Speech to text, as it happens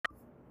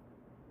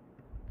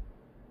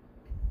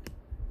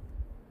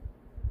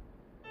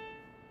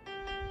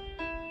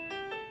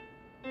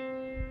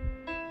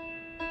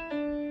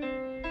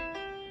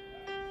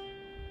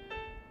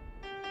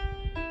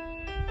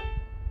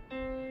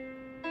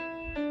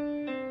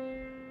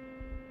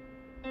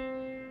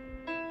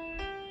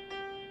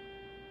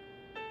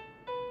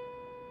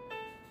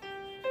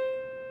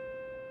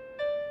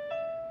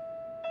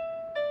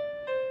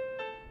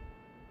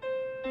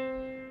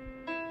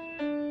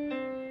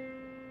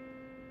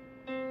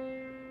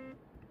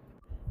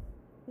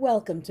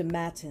Welcome to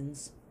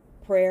Matins,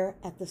 prayer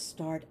at the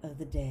start of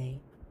the day.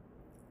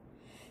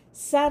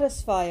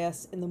 Satisfy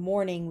us in the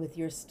morning with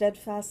your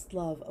steadfast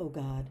love, O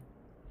God,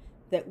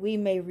 that we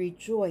may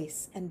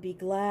rejoice and be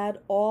glad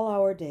all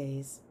our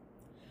days.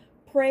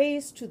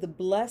 Praise to the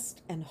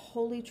blessed and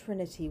holy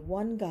Trinity,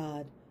 one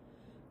God,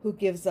 who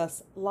gives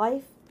us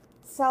life,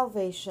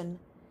 salvation,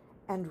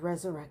 and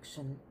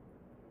resurrection.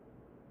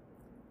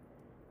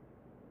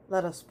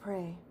 Let us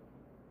pray.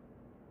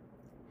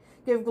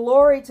 Give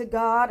glory to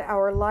God,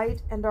 our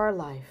light and our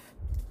life.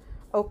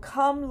 O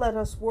come, let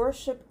us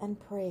worship and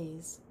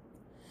praise.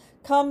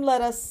 Come,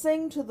 let us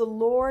sing to the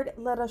Lord.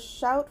 Let us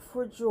shout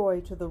for joy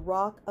to the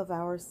rock of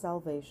our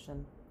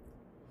salvation.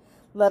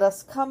 Let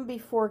us come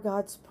before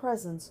God's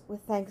presence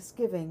with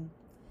thanksgiving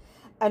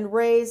and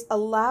raise a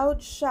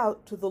loud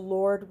shout to the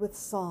Lord with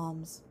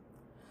psalms.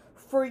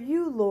 For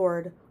you,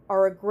 Lord,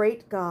 are a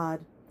great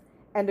God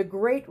and a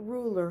great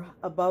ruler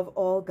above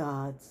all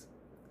gods.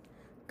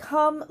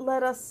 Come,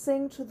 let us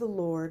sing to the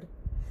Lord.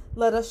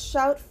 Let us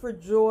shout for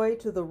joy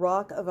to the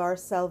rock of our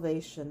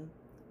salvation.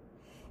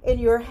 In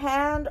your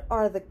hand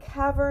are the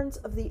caverns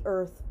of the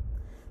earth.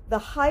 The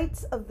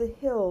heights of the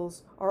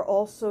hills are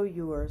also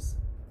yours.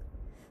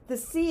 The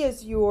sea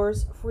is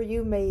yours, for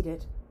you made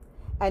it,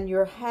 and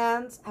your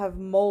hands have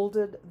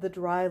molded the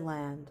dry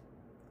land.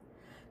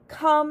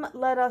 Come,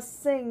 let us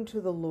sing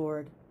to the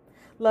Lord.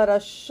 Let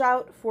us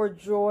shout for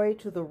joy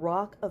to the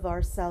rock of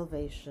our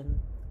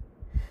salvation.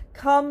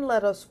 Come,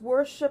 let us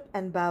worship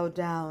and bow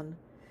down.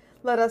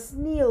 Let us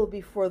kneel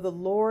before the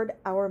Lord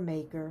our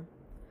Maker.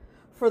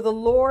 For the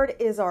Lord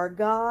is our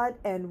God,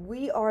 and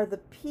we are the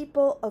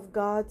people of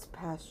God's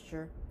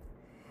pasture,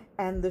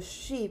 and the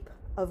sheep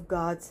of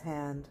God's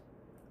hand.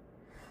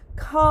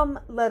 Come,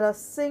 let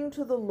us sing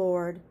to the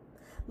Lord.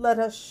 Let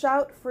us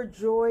shout for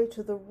joy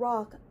to the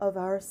rock of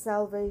our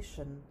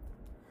salvation.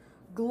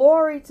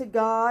 Glory to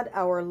God,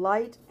 our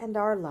light and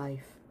our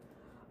life.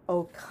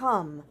 O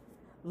come,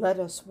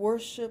 let us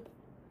worship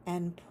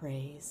and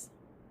praise.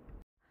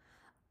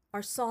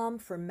 Our psalm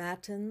for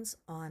Matins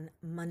on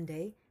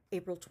Monday,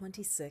 April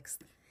 26th,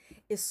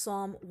 is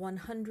Psalm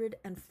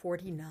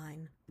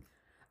 149,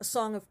 a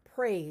song of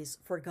praise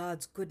for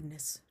God's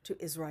goodness to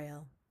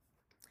Israel.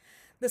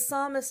 The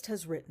psalmist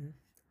has written,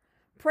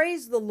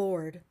 "Praise the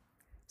Lord.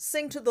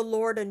 Sing to the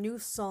Lord a new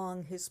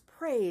song, his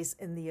praise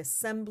in the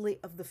assembly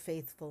of the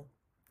faithful.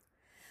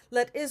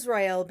 Let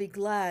Israel be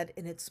glad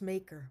in its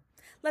Maker.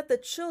 Let the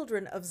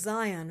children of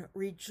Zion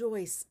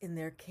rejoice in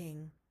their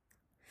King.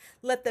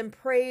 Let them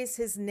praise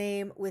his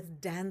name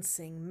with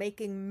dancing,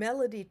 making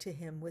melody to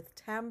him with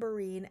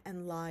tambourine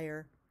and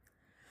lyre.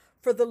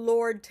 For the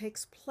Lord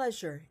takes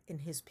pleasure in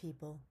his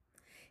people.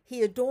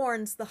 He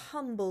adorns the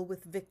humble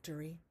with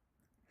victory.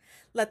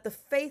 Let the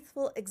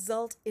faithful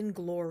exult in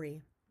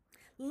glory.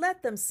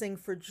 Let them sing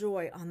for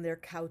joy on their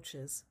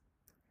couches.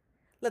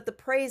 Let the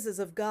praises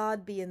of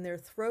God be in their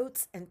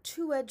throats and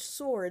two-edged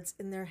swords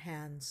in their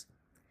hands,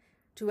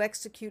 to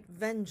execute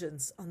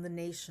vengeance on the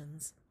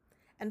nations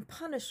and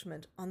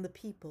punishment on the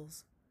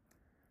peoples,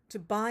 to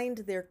bind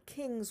their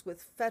kings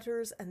with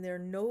fetters and their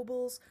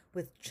nobles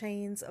with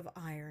chains of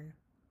iron,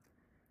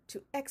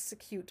 to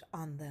execute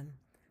on them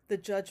the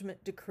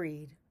judgment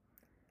decreed.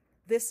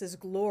 This is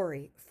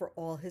glory for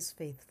all his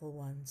faithful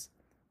ones.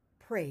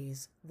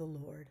 Praise the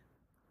Lord."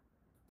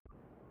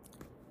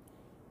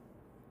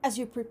 As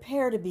you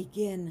prepare to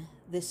begin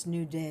this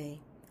new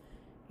day,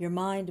 your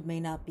mind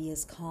may not be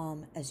as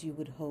calm as you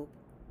would hope.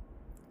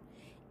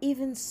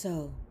 Even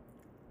so,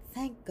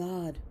 thank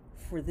God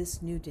for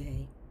this new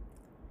day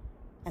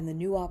and the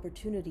new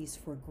opportunities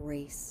for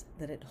grace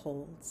that it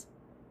holds.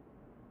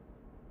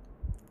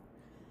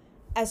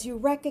 As you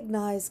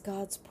recognize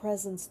God's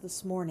presence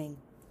this morning,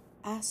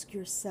 ask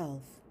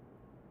yourself,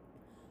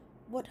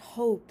 what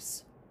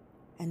hopes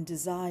and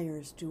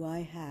desires do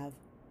I have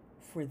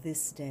for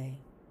this day?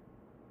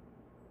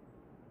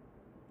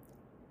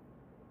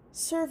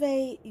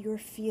 Survey your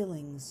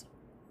feelings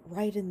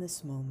right in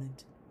this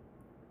moment.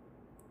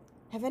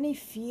 Have any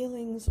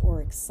feelings or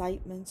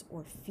excitements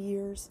or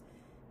fears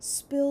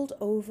spilled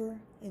over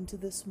into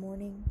this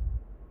morning?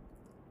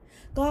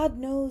 God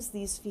knows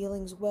these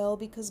feelings well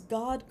because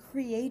God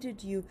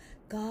created you.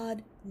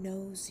 God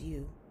knows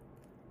you.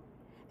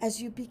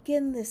 As you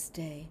begin this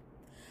day,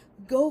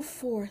 go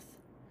forth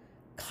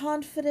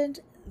confident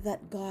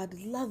that God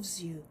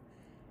loves you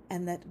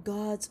and that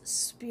God's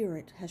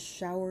Spirit has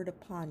showered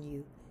upon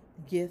you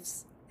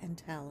gifts and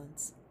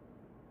talents.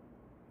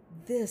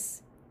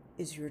 This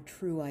is your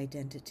true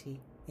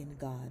identity in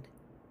God.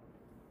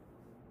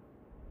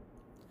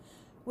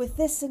 With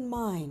this in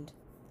mind,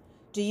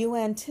 do you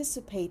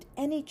anticipate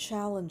any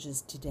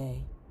challenges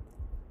today,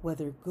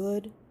 whether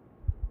good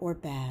or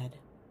bad?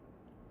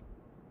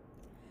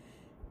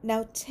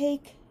 Now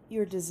take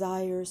your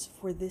desires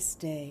for this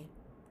day,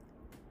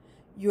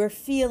 your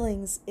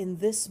feelings in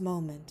this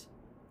moment,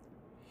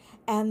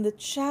 and the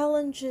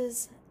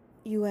challenges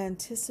you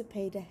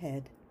anticipate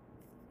ahead,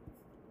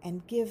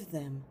 and give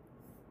them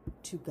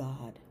to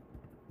God.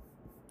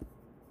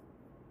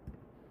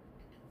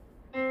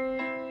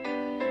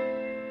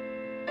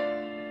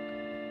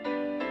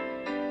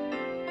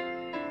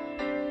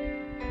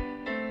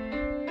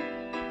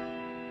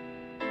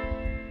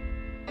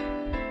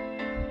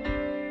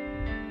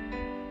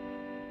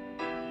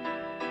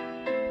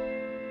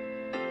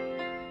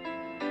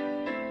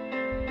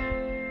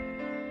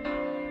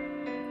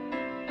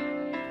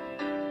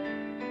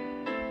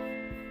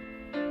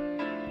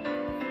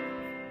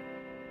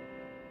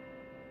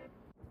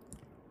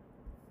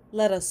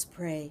 Let us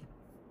pray.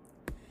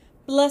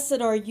 Blessed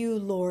are you,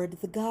 Lord,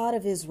 the God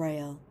of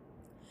Israel.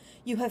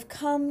 You have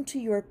come to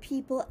your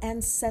people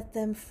and set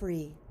them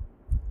free.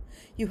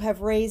 You have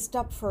raised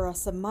up for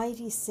us a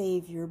mighty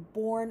Savior,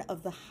 born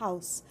of the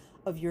house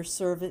of your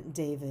servant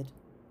David.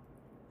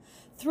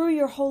 Through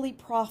your holy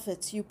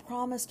prophets, you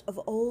promised of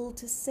old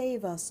to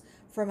save us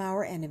from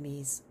our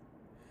enemies,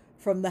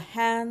 from the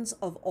hands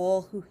of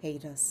all who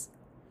hate us.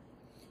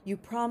 You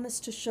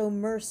promised to show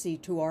mercy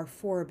to our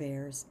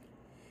forebears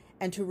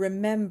and to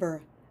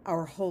remember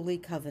our holy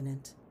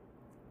covenant.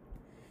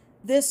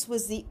 This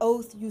was the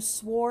oath you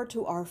swore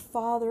to our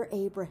father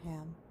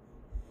Abraham,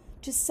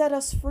 to set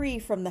us free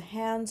from the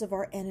hands of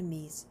our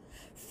enemies,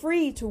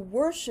 free to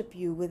worship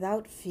you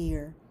without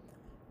fear,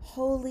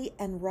 holy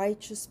and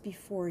righteous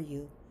before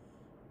you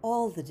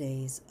all the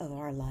days of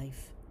our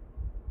life.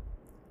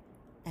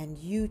 And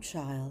you,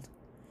 child,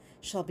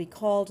 shall be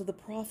called the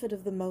prophet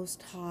of the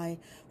Most High,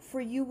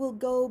 for you will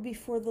go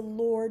before the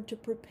Lord to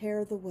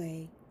prepare the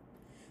way,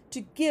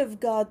 to give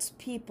God's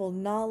people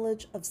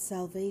knowledge of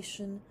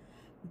salvation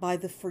by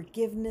the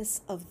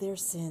forgiveness of their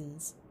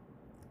sins.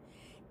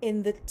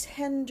 In the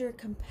tender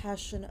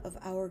compassion of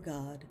our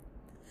God,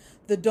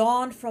 the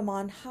dawn from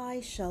on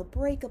high shall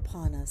break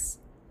upon us,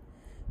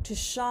 to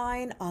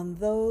shine on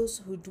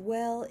those who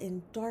dwell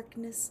in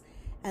darkness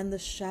and the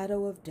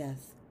shadow of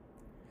death,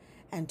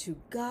 and to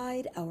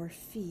guide our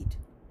feet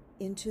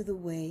into the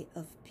way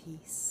of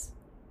peace.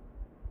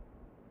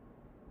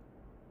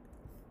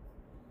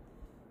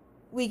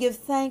 We give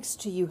thanks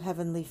to you,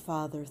 Heavenly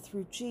Father,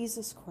 through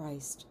Jesus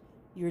Christ,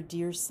 your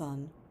dear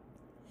Son,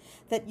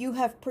 that you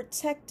have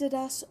protected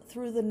us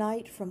through the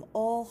night from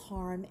all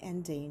harm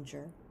and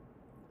danger.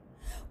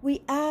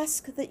 We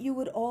ask that you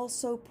would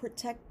also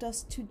protect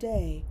us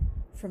today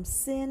from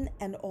sin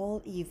and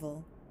all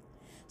evil,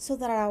 so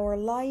that our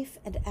life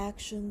and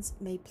actions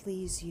may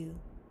please you.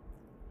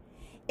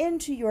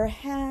 Into your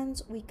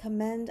hands we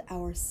commend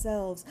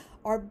ourselves,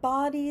 our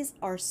bodies,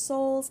 our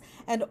souls,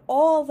 and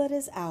all that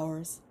is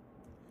ours.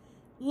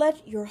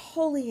 Let your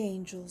holy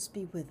angels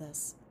be with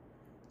us,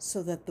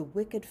 so that the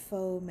wicked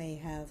foe may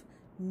have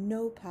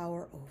no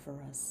power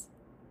over us.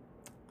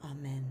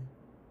 Amen.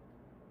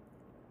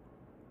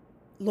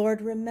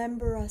 Lord,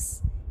 remember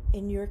us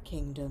in your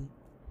kingdom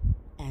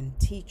and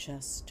teach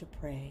us to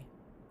pray.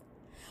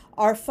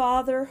 Our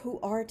Father, who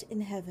art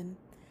in heaven,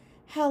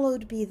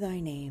 hallowed be thy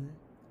name.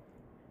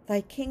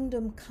 Thy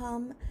kingdom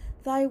come,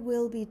 thy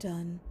will be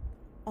done,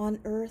 on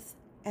earth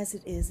as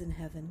it is in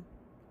heaven.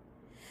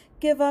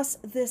 Give us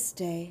this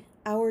day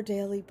our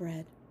daily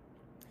bread,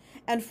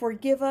 and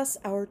forgive us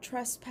our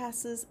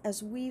trespasses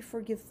as we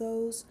forgive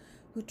those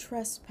who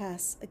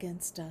trespass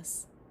against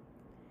us.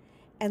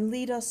 And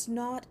lead us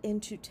not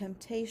into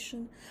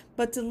temptation,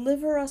 but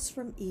deliver us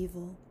from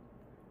evil.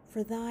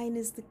 For thine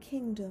is the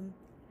kingdom,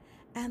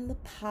 and the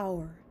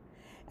power,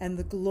 and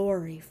the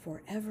glory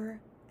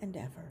forever and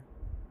ever.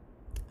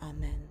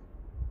 Amen.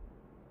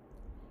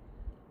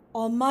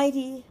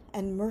 Almighty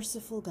and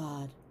merciful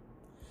God,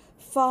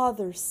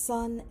 Father,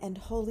 Son, and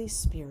Holy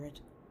Spirit,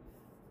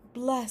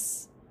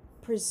 bless,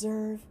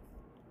 preserve,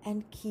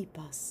 and keep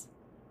us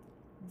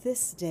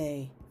this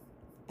day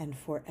and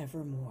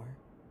forevermore.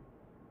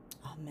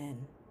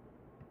 Amen.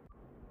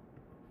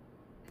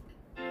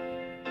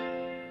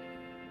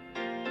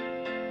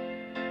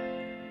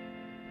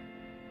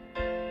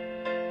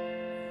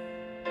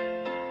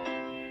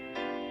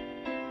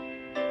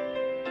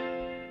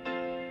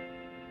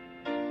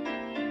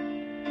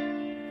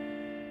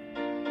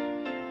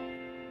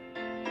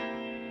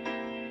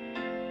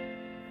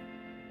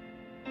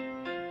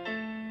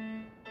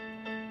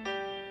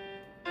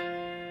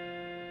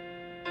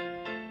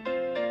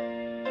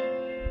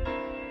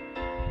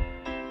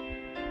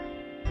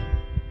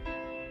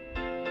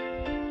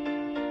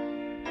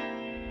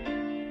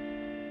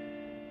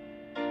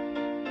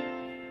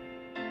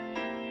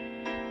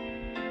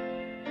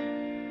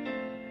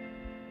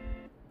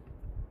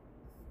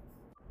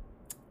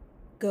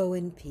 Go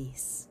in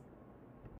peace.